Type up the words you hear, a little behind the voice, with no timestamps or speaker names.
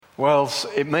Well,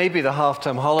 it may be the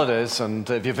half-term holidays, and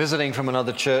if you're visiting from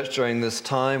another church during this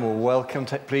time, well, welcome.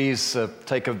 Please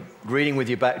take a greeting with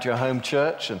you back to your home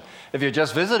church, and if you're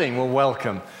just visiting, well,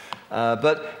 welcome.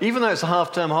 But even though it's a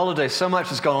half-term holiday, so much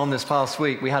has gone on this past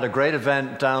week. We had a great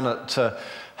event down at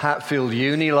Hatfield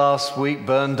Uni last week,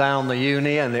 burned down the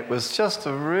uni, and it was just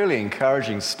a really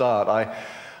encouraging start.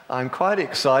 I'm quite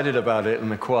excited about it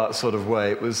in a quiet sort of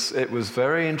way. It was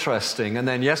very interesting. And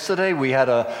then yesterday we had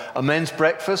a men's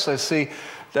breakfast. I see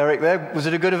Derek there. Was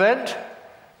it a good event?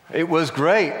 It was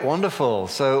great, wonderful.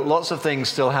 So lots of things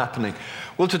still happening.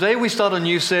 Well, today we start a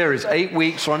new series, 8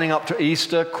 weeks running up to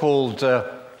Easter, called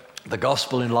The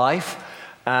Gospel in Life.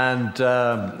 And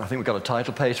I think we've got a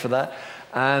title page for that.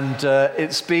 And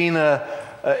it's been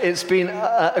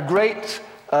a great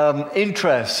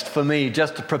interest for me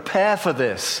just to prepare for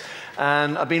this,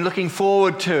 and I've been looking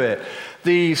forward to it.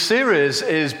 The series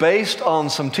is based on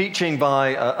some teaching by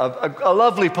a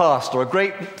lovely pastor, a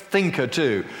great thinker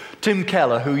too, Tim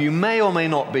Keller, who you may or may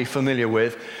not be familiar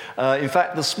with. In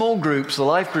fact, the small groups, the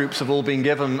life groups, have all been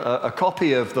given a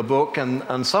copy of the book,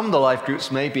 and some of the life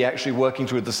groups may be actually working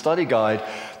through the study guide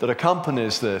that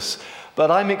accompanies this. But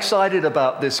I'm excited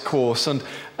about this course, and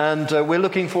we're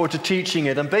looking forward to teaching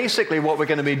it. And basically what we're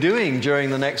going to be doing during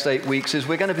the next 8 weeks is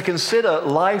we're going to consider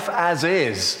life as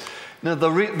is, the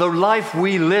life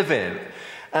we live in.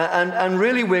 And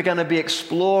really we're going to be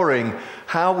exploring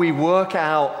how we work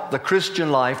out the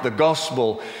Christian life, the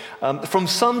gospel, from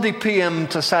Sunday PM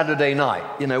to Saturday night.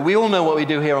 You know, we all know what we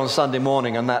do here on Sunday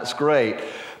morning, and that's great.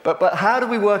 But how do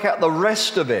we work out the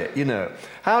rest of it, you know?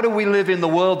 How do we live in the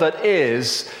world that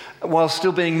is, while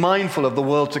still being mindful of the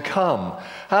world to come?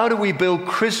 How do we build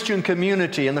Christian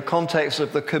community in the context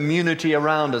of the community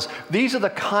around us? These are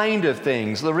the kind of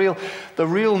things, the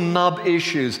real nub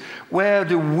issues. Where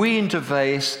do we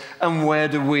interface, and where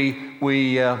do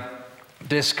we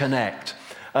disconnect?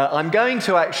 I'm going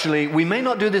to actually, we may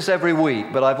not do this every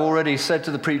week, but I've already said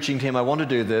to the preaching team I want to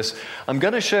do this. I'm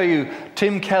going to show you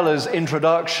Tim Keller's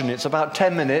introduction. It's about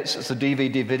 10 minutes. It's a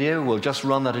DVD video. We'll just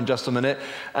run that in just a minute.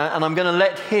 And I'm going to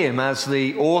let him, as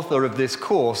the author of this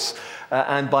course,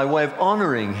 and by way of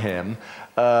honoring him,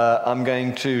 I'm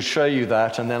going to show you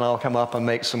that, and then I'll come up and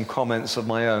make some comments of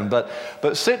my own. But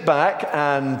sit back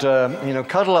and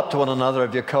cuddle up to one another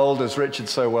if you're cold, as Richard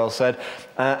so well said,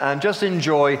 and just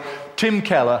enjoy Tim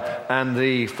Keller and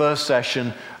the first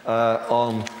session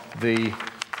on the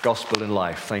gospel in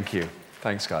life. Thank you.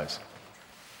 Thanks, guys.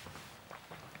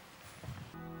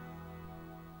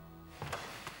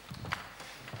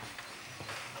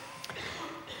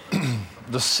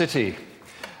 The city.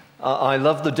 I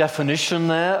love the definition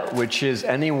there, which is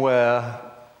anywhere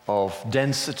of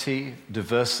density,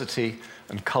 diversity,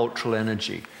 and cultural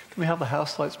energy. Can we have the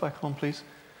house lights back on, please?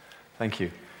 Thank you.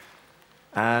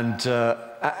 And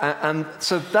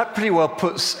so that pretty well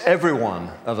puts every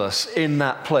one of us in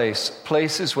that place,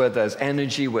 places where there's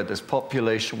energy, where there's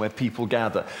population, where people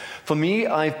gather. For me,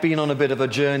 I've been on a bit of a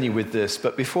journey with this,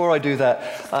 but before I do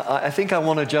that, I think I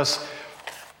want to just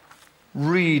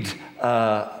read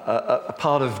a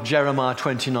part of Jeremiah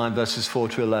 29, verses 4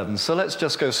 to 11. So let's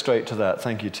just go straight to that.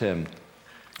 Thank you, Tim.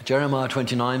 Jeremiah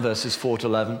 29, verses 4 to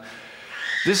 11.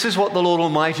 This is what the Lord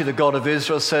Almighty, the God of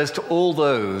Israel, says to all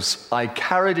those I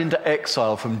carried into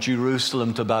exile from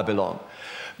Jerusalem to Babylon.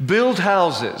 Build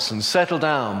houses and settle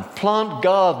down, plant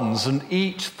gardens and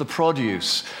eat the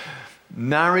produce.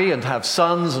 Marry and have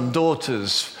sons and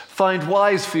daughters. Find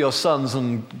wives for your sons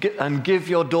and give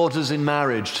your daughters in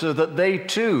marriage, so that they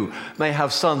too may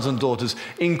have sons and daughters.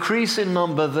 Increase in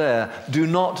number there, do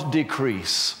not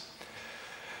decrease.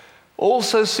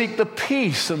 Also seek the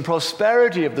peace and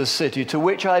prosperity of the city to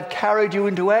which I've carried you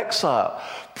into exile.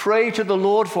 Pray to the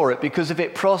Lord for it, because if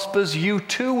it prospers, you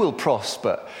too will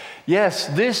prosper. Yes,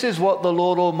 this is what the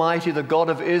Lord Almighty, the God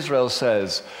of Israel,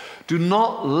 says. Do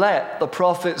not let the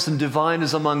prophets and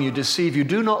diviners among you deceive you.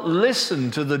 Do not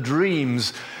listen to the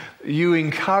dreams you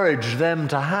encourage them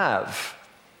to have.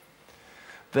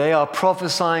 They are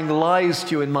prophesying lies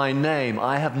to you in my name.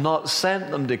 I have not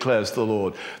sent them, declares the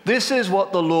Lord. This is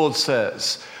what the Lord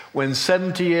says. When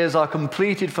 70 years are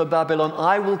completed for Babylon,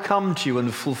 I will come to you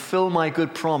and fulfill my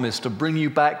good promise to bring you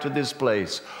back to this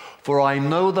place. For I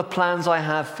know the plans I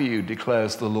have for you,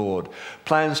 declares the Lord.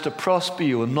 Plans to prosper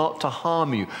you and not to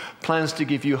harm you. Plans to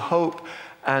give you hope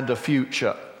and a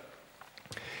future.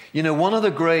 You know,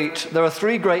 there are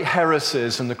three great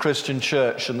heresies in the Christian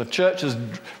church, and the church has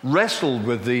wrestled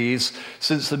with these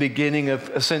since the beginning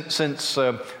of, since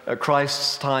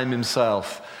Christ's time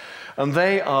himself. And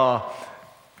they are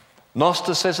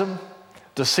Gnosticism,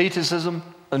 Doceticism,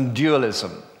 and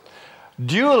dualism.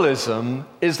 Dualism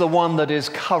is the one that is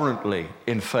currently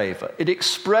in favor. It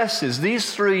expresses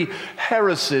these three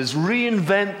heresies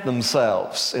reinvent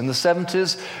themselves. In the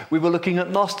 70s, we were looking at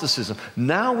Gnosticism.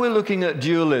 Now we're looking at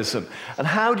dualism. And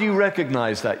how do you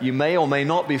recognize that? You may or may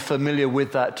not be familiar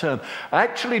with that term.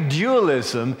 Actually,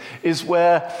 dualism is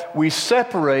where we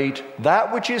separate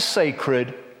that which is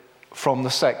sacred from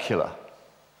the secular.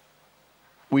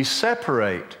 We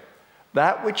separate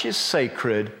that which is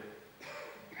sacred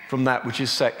from that which is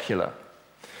secular.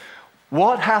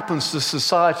 What happens to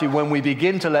society when we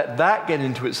begin to let that get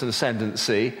into its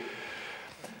ascendancy?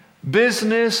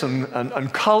 Business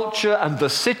and culture and the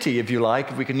city, if you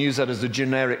like, if we can use that as a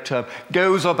generic term,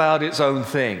 goes about its own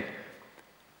thing.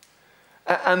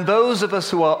 And those of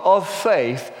us who are of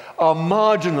faith are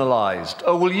marginalized.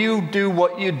 Oh, well, you do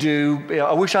what you do.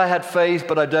 I wish I had faith,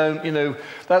 but I don't.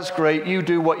 That's great. You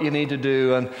do what you need to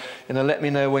do, and let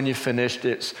me know when you're finished.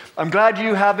 I'm glad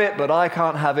you have it, but I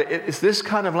can't have it. It's this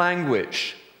kind of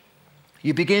language.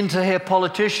 You begin to hear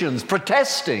politicians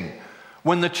protesting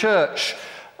when the church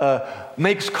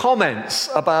makes comments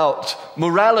about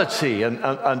morality and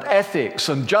ethics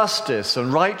and justice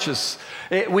and righteousness.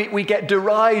 We get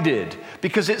derided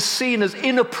because it's seen as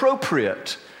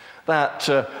inappropriate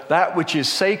that which is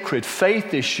sacred,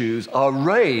 faith issues, are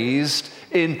raised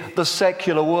in the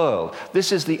secular world.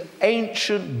 This is the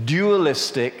ancient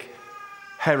dualistic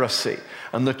heresy,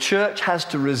 and the church has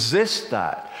to resist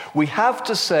that. We have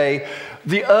to say,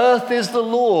 the earth is the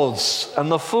Lord's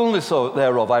and the fullness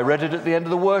thereof. I read it at the end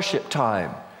of the worship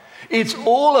time. It's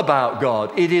all about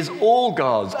God. It is all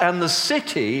God's. And the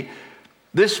city,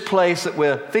 this place that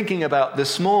we're thinking about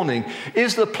this morning,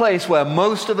 is the place where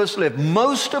most of us live.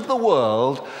 Most of the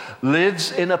world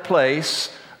lives in a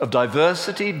place of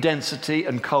diversity, density,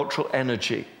 and cultural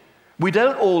energy. We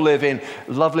don't all live in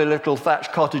lovely little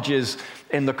thatched cottages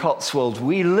in the Cotswolds.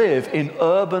 We live in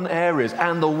urban areas,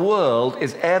 and the world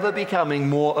is ever becoming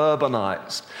more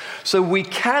urbanized. So we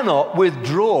cannot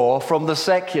withdraw from the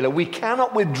secular. We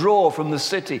cannot withdraw from the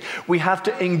city. We have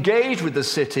to engage with the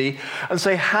city and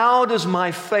say, how does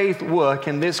my faith work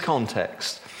in this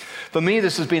context? For me,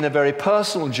 this has been a very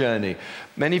personal journey.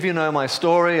 Many of you know my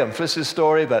story and Fliss's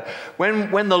story, but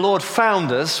when the Lord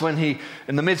found us, in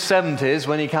the mid-70s,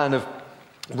 when he kind of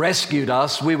rescued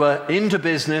us, we were into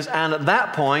business, and at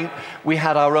that point, we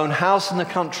had our own house in the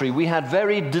country. We had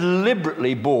very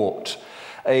deliberately bought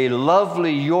a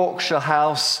lovely Yorkshire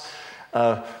house,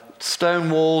 stone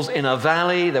walls in a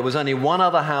valley. There was only one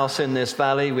other house in this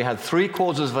valley. We had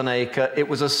 3/4 of an acre. It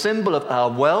was a symbol of our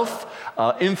wealth,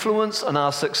 our influence, and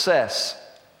our success.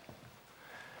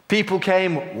 People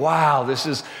came to our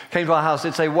house,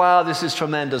 they'd say, wow, this is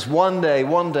tremendous. One day,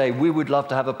 we would love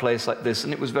to have a place like this,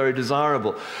 and it was very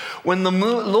desirable. When the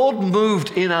Lord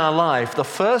moved in our life, the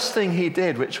first thing he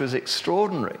did, which was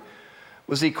extraordinary,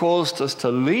 was he caused us to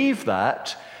leave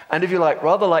that, and if you like,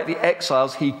 rather like the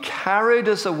exiles, he carried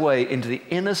us away into the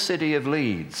inner city of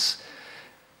Leeds.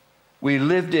 We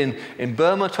lived in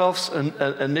Bermatofts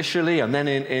initially, and then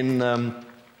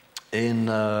in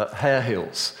Hare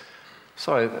Hills.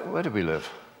 Sorry, where did we live?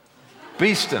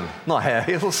 Beeston, not Hare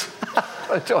Hills. What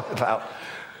are you talking about?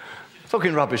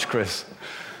 Talking rubbish, Chris.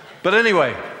 But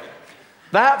anyway,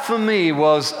 that for me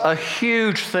was a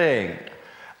huge thing.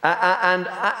 And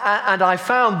I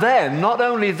found then, not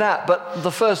only that, but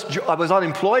I was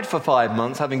unemployed for 5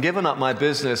 months, having given up my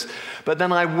business. But then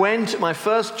my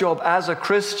first job as a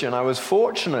Christian, I was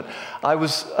fortunate. I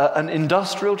was an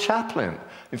industrial chaplain.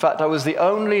 In fact, I was the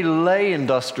only lay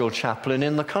industrial chaplain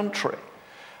in the country.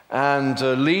 And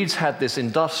Leeds had this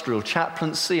industrial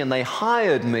chaplaincy, and they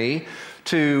hired me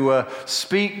to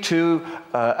speak to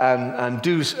and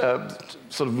do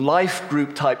sort of life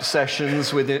group type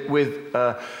sessions with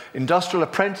industrial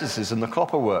apprentices in the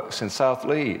copper works in South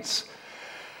Leeds.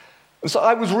 And so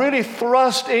I was really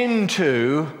thrust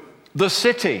into the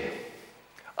city.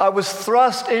 I was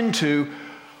thrust into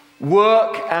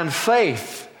work and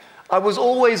faith. I was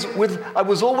always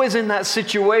in that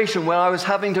situation where I was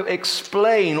having to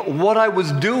explain what I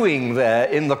was doing there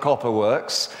in the copper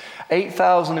works.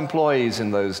 8,000 employees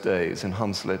in those days in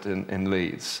Hunslet in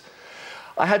Leeds.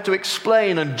 I had to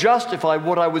explain and justify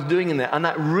what I was doing in there, and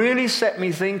that really set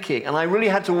me thinking, and I really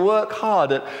had to work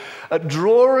hard at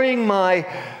drawing my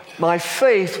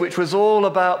faith, which was all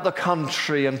about the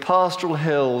country and pastoral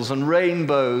hills and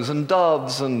rainbows and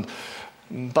doves and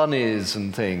bunnies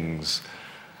and things.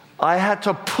 I had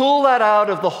to pull that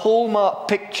out of the Hallmark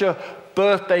picture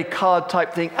birthday card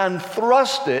type thing and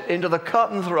thrust it into the cut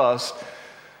and thrust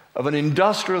of an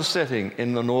industrial setting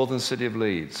in the northern city of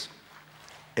Leeds.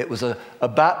 It was a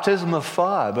baptism of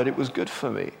fire, but it was good for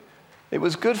me. It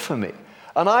was good for me.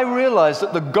 And I realized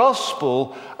that the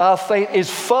gospel, our faith, is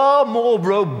far more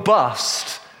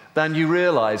robust than you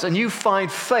realize. And you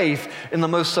find faith in the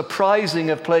most surprising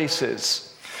of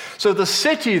places. So the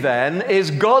city then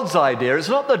is God's idea. It's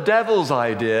not the devil's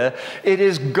idea. It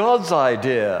is God's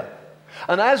idea.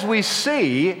 And as we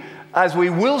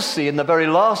will see in the very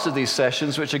last of these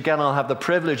sessions, which again I'll have the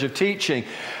privilege of teaching,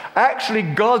 actually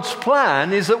God's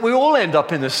plan is that we all end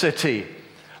up in the city.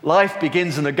 Life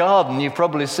begins in the garden. You've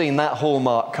probably seen that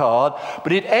Hallmark card,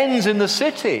 but it ends in the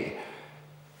city.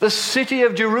 The city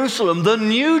of Jerusalem, the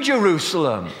new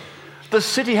Jerusalem. The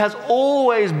city has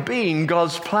always been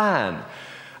God's plan.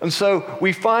 And so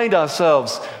we find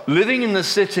ourselves living in the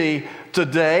city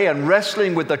today and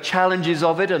wrestling with the challenges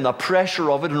of it and the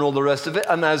pressure of it and all the rest of it.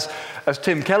 And as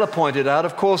Tim Keller pointed out,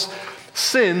 of course,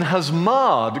 sin has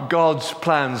marred God's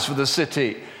plans for the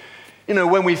city. You know,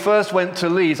 when we first went to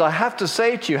Leeds, I have to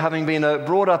say to you, having been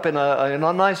brought up in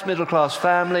a nice middle-class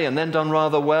family and then done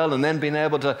rather well and then been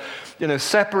able to,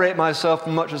 separate myself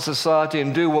from much of society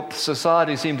and do what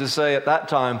society seemed to say at that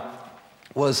time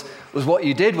was what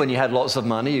you did when you had lots of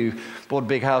money. You bought a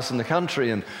big house in the country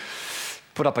and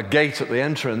put up a gate at the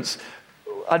entrance.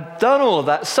 I'd done all of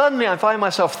that. Suddenly I find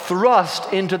myself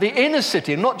thrust into the inner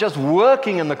city, not just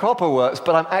working in the copper works,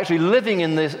 but I'm actually living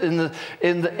in the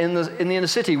inner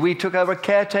city. We took over a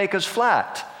caretaker's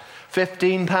flat,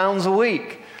 £15 a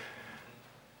week.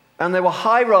 And there were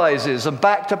high-rises and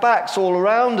back-to-backs all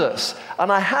around us.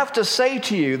 And I have to say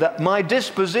to you that my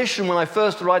disposition when I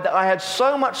first arrived, that I had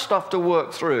so much stuff to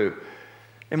work through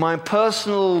in my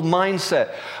personal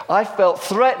mindset. I felt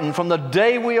threatened from the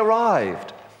day we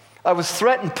arrived. I was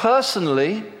threatened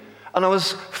personally, and I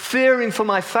was fearing for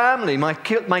my family, my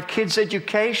kids'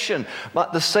 education,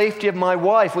 the safety of my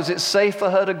wife. Was it safe for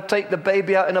her to take the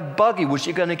baby out in a buggy? Was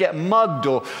she going to get mugged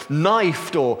or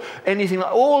knifed or anything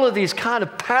like all of these kind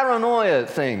of paranoia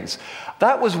things?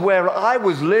 That was where I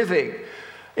was living.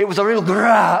 It was a real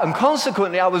grah, and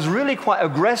consequently, I was really quite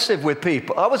aggressive with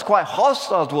people. I was quite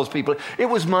hostile towards people. It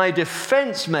was my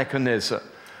defense mechanism.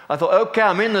 I thought, okay,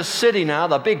 I'm in the city now,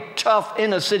 the big, tough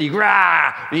inner city.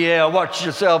 Rah! Yeah, watch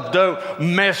yourself. Don't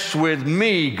mess with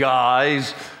me,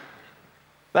 guys.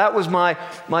 That was my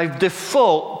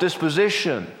default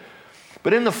disposition.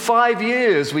 But in the 5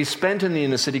 years we spent in the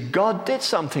inner city, God did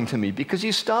something to me because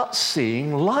you start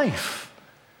seeing life.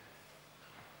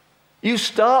 You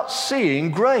start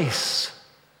seeing grace.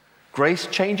 Grace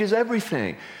changes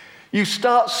everything. You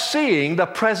start seeing the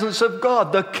presence of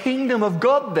God, the kingdom of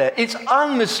God there. It's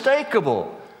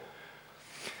unmistakable.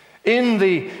 In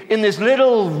this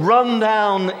little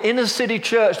rundown inner city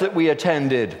church that we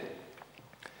attended,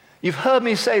 you've heard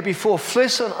me say before,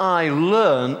 Fliss and I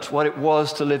learned what it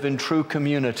was to live in true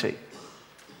community.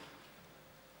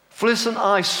 Fliss and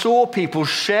I saw people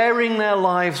sharing their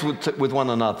lives with one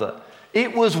another.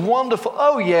 It was wonderful.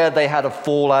 Oh yeah, they had a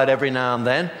fallout every now and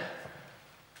then.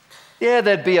 Yeah,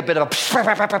 there'd be a bit of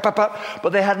but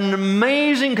they had an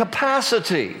amazing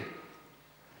capacity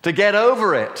to get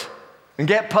over it and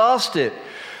get past it.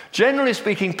 Generally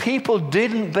speaking, people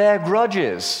didn't bear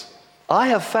grudges. I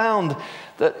have found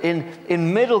that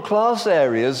in middle-class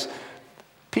areas,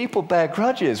 people bear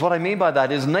grudges. What I mean by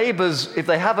that is neighbors, if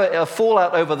they have a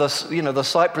fallout over the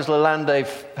Cypress Lalande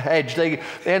hedge, they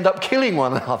end up killing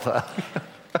one another.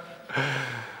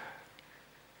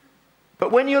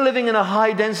 But when you're living in a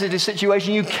high-density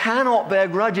situation, you cannot bear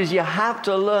grudges. You have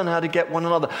to learn how to get one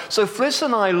another. So Fliss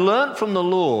and I learned from the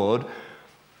Lord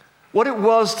what it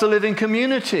was to live in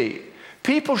community.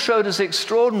 People showed us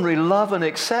extraordinary love and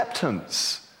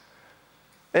acceptance.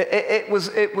 It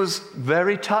was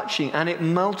very touching, and it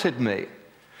melted me.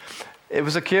 It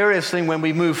was a curious thing when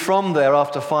we moved from there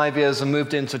after 5 years and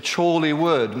moved into Chorley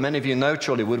Wood. Many of you know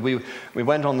Chorley Wood. We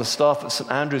went on the staff at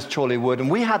St. Andrew's Chorley Wood, and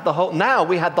we had the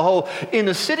whole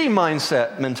inner city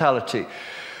mindset mentality.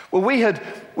 Well, we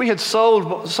had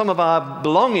sold some of our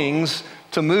belongings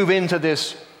to move into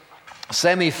this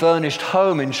semi-furnished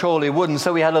home in Chorley Wood, and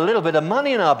so we had a little bit of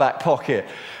money in our back pocket.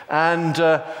 And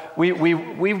we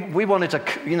wanted to,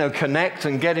 connect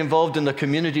and get involved in the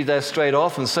community there straight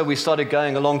off. And so we started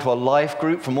going along to a life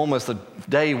group from almost the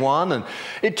day one. And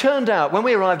it turned out when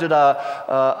we arrived at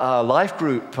our life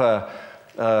group,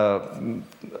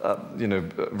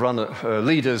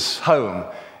 leader's home,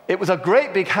 it was a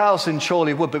great big house in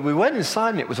Chorley Wood. But we went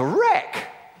inside and it was a wreck,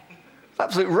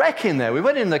 absolute wreck in there. We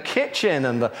went in the kitchen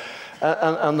and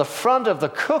the front of the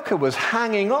cooker was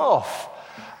hanging off.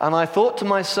 And I thought to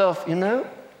myself,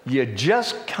 You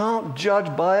just can't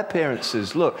judge by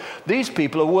appearances. Look, these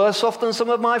people are worse off than some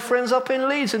of my friends up in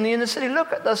Leeds in the inner city.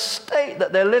 Look at the state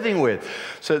that they're living with.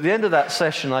 So at the end of that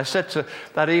session,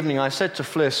 that evening, I said to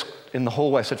Fliss in the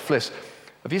hallway, I said, Fliss,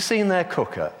 have you seen their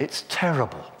cooker? It's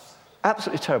terrible.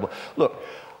 Absolutely terrible. Look,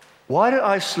 why don't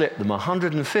I slip them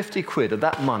 150 quid of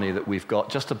that money that we've got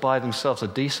just to buy themselves a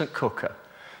decent cooker?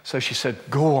 So she said,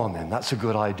 go on then, that's a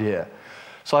good idea.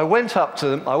 So I went up to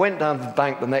them, I went down to the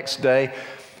bank the next day,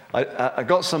 I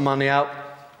got some money out,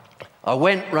 I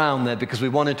went round there because we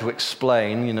wanted to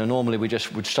explain, normally we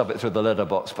just would shove it through the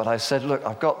letterbox, but I said, look,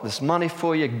 I've got this money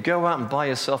for you, go out and buy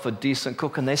yourself a decent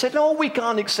cook. And they said, no, we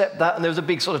can't accept that. And there was a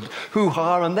big sort of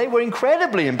hoo-ha, and they were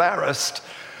incredibly embarrassed.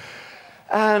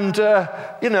 And,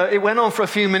 it went on for a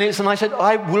few minutes, and I said,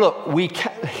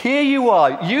 here you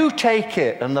are, you take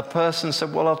it. And the person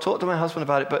said, well, I'll talk to my husband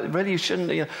about it, but really you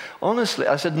shouldn't. Honestly,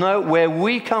 I said, no, where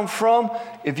we come from,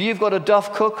 if you've got a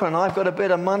Duff cooker and I've got a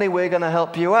bit of money, we're going to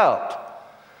help you out.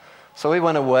 So we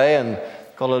went away and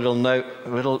got a little note,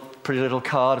 pretty little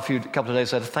card a couple of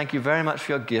days later. Thank you very much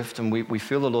for your gift, and we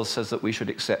feel the Lord says that we should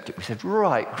accept it. We said,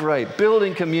 right, great,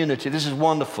 building community, this is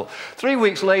wonderful. 3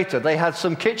 weeks later, they had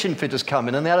some kitchen fitters come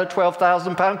in, and they had a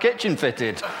 £12,000 kitchen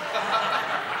fitted.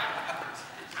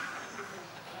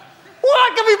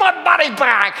 What? Give me my money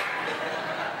back!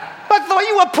 I thought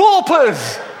you were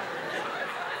paupers!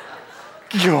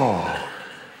 Yo,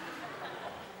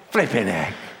 flipping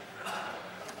heck.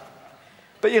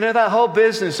 But that whole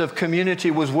business of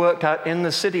community was worked out in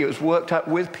the city. It was worked out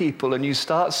with people, and you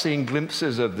start seeing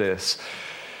glimpses of this.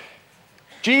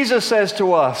 Jesus says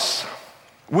to us,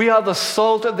 we are the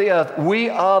salt of the earth. We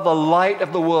are the light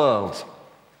of the world.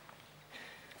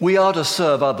 We are to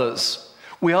serve others.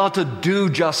 We are to do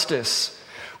justice.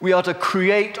 We are to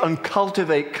create and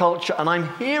cultivate culture, and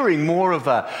I'm hearing more of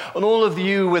that. And all of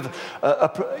you with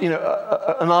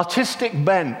an artistic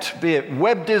bent, be it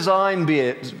web design, be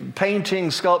it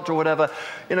painting, sculpture, whatever,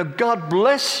 God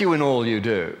bless you in all you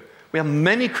do. We have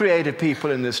many creative people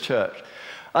in this church.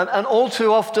 And all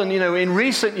too often, in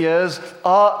recent years,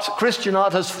 Christian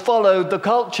art has followed the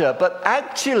culture, but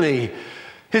actually,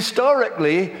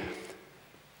 historically,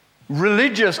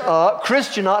 religious art,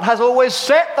 Christian art, has always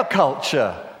set the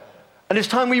culture. And it's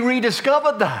time we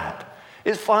rediscovered that.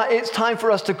 It's time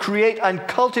for us to create and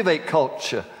cultivate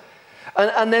culture.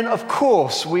 And then, of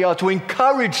course, we are to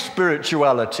encourage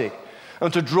spirituality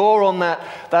and to draw on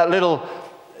that little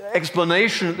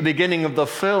explanation at the beginning of the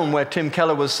film where Tim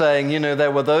Keller was saying, there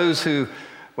were those who,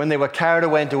 when they were carried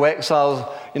away into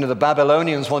exile, the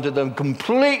Babylonians wanted them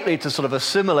completely to sort of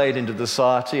assimilate into the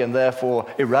society and therefore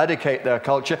eradicate their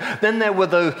culture. Then there were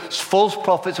those false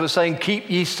prophets who were saying, keep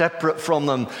ye separate from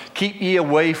them, keep ye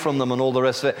away from them, and all the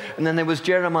rest of it. And then there was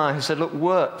Jeremiah who said, look,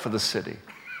 work for the city,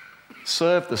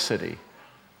 serve the city,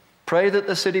 pray that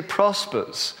the city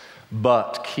prospers,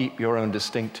 but keep your own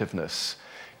distinctiveness.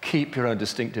 Keep your own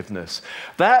distinctiveness.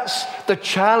 That's the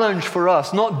challenge for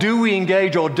us. Not do we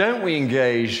engage or don't we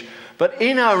engage, but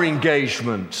in our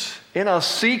engagement, in our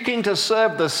seeking to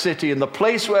serve the city and the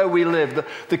place where we live,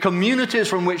 the communities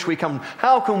from which we come,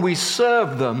 how can we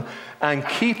serve them and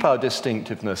keep our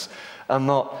distinctiveness and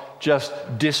not just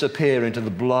disappear into the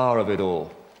blur of it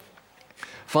all?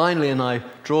 Finally, and I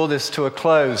draw this to a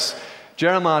close,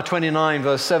 Jeremiah 29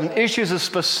 verse 7 issues a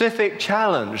specific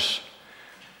challenge.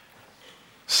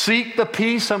 Seek the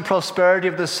peace and prosperity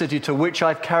of the city to which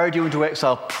I've carried you into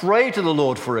exile. Pray to the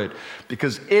Lord for it,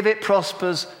 because if it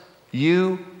prospers,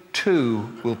 you too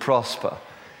will prosper.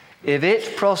 If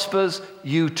it prospers,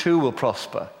 you too will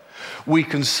prosper. We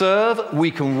can serve,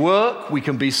 we can work, we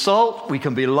can be salt, we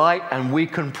can be light, and we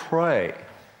can pray.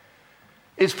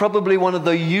 It's probably one of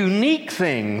the unique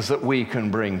things that we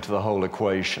can bring to the whole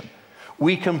equation.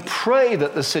 We can pray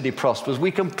that the city prospers. We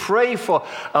can pray for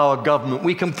our government.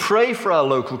 We can pray for our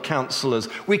local councillors.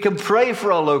 We can pray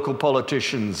for our local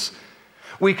politicians.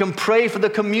 We can pray for the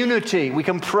community. We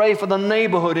can pray for the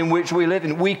neighborhood in which we live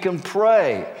in. We can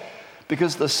pray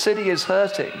because the city is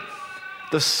hurting.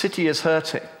 The city is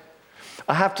hurting.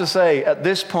 I have to say, at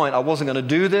this point, I wasn't going to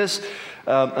do this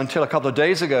until a couple of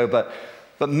days ago, but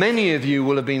many of you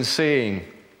will have been seeing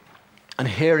and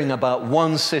hearing about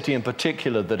one city in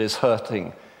particular that is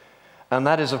hurting. And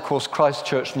that is, of course,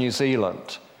 Christchurch, New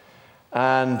Zealand.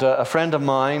 And a friend of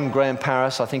mine, Graham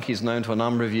Paris, I think he's known to a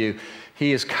number of you,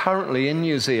 he is currently in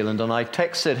New Zealand. And I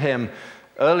texted him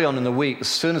early on in the week, as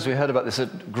soon as we heard about this, I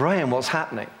said, Graham, what's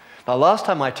happening? Now, last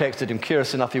time I texted him,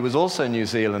 curious enough, he was also in New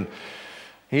Zealand.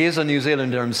 He is a New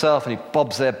Zealander himself, and he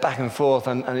bobs there back and forth.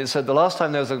 And he said the last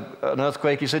time there was an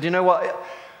earthquake, he said, you know what,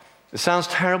 it sounds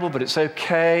terrible, but it's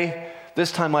okay.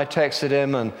 This time I texted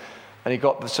him, and And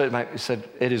he said,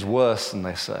 it is worse than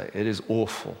they say. It is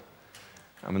awful.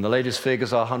 I mean, the latest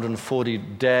figures are 140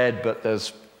 dead, but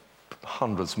there's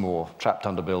hundreds more trapped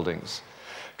under buildings.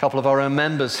 A couple of our own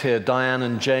members here, Diane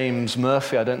and James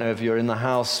Murphy, I don't know if you're in the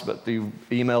house, but you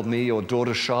emailed me. Your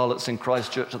daughter Charlotte's in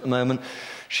Christchurch at the moment.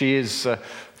 She is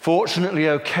fortunately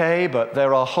okay, but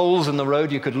there are holes in the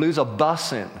road you could lose a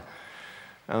bus in.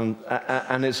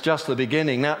 And it's just the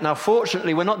beginning. Now,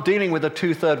 fortunately, we're not dealing with a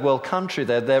two-third world country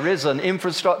there. There is an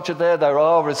infrastructure there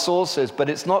are resources, but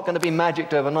it's not going to be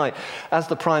magicked overnight. As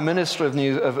the Prime Minister of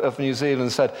New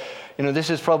Zealand said, this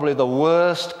is probably the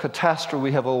worst catastrophe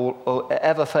we have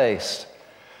ever faced.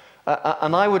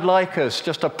 And I would like us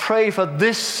just to pray for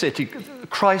this city,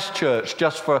 Christchurch,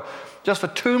 just for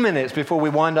 2 minutes before we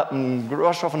wind up and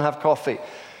rush off and have coffee.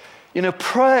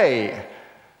 Pray.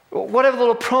 Whatever the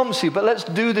Lord prompts you, but let's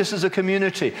do this as a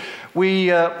community.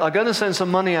 We are going to send some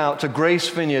money out to Grace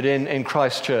Vineyard in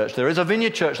Christchurch. There is a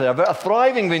vineyard church there, a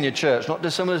thriving vineyard church, not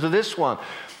dissimilar to this one.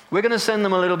 We're going to send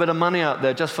them a little bit of money out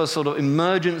there just for sort of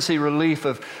emergency relief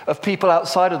of people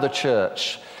outside of the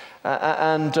church.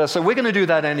 So we're going to do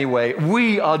that anyway.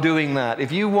 We are doing that.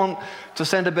 If you want to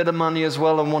send a bit of money as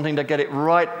well and wanting to get it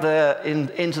right there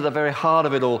into the very heart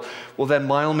of it all, well then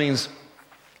by all means,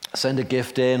 send a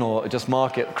gift in or just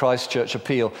mark it Christchurch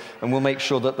Appeal, and we'll make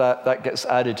sure that gets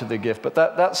added to the gift. But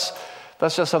that's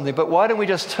just something. But why don't we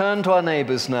just turn to our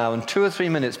neighbors now and 2 or 3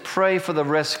 minutes pray for the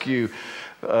rescue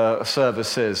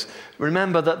services.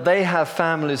 Remember that they have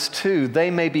families too.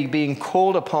 They may be being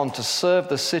called upon to serve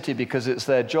the city because it's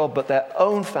their job, but their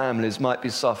own families might be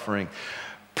suffering.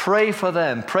 Pray for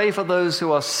them. Pray for those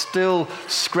who are still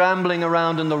scrambling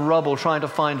around in the rubble trying to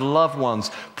find loved ones.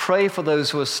 Pray for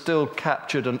those who are still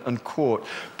captured and caught.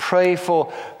 Pray for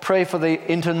the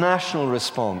international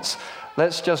response.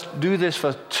 Let's just do this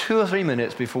for 2 or 3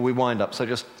 minutes before we wind up. So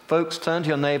just, folks, turn to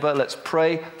your neighbor. Let's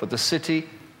pray for the city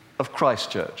of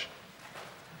Christchurch.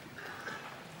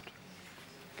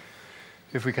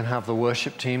 If we can have the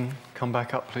worship team come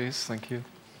back up, please. Thank you.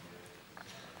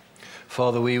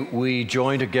 Father, we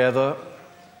join together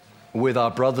with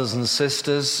our brothers and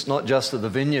sisters, not just at the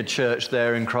Vineyard Church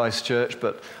there in Christchurch,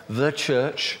 but the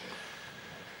church.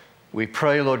 We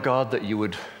pray, Lord God, that you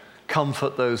would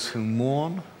comfort those who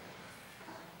mourn.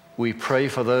 We pray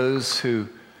for those who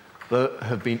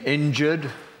have been injured,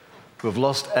 who have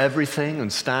lost everything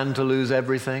and stand to lose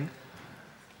everything.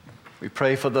 We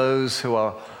pray for those who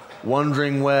are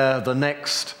wondering what the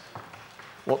next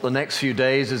few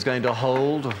days is going to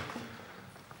hold.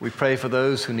 We pray for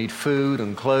those who need food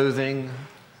and clothing.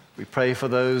 We pray for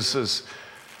those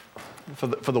for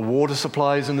the water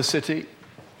supplies in the city.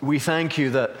 We thank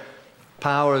you that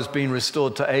power has been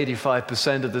restored to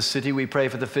 85% of the city. We pray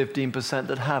for the 15%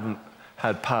 that haven't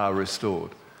had power restored.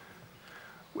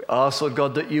 We ask, Lord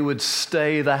God, that you would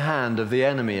stay the hand of the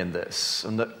enemy in this,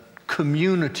 and that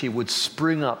community would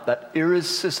spring up, that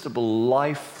irresistible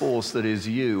life force that is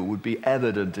you would be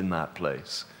evident in that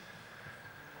place.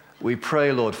 We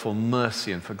pray, Lord, for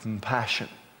mercy and for compassion.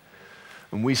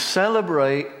 And we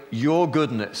celebrate your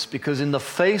goodness because in the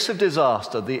face of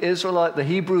disaster, the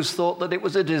Hebrews thought that it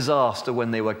was a disaster when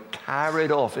they were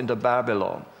carried off into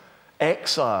Babylon.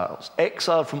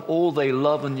 Exiled from all they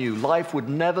love and knew. Life would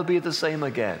never be the same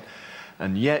again.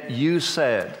 And yet you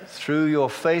said, through your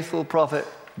faithful prophet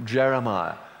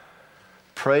Jeremiah,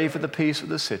 pray for the peace of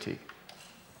the city.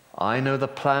 I know the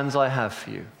plans I have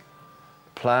for you.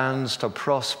 Plans to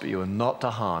prosper you and not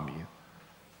to harm you.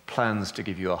 Plans to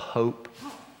give you a hope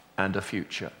and a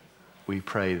future. We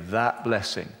pray that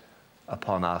blessing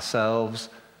upon ourselves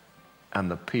and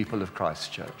the people of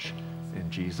Christchurch. In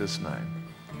Jesus' name,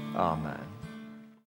 amen.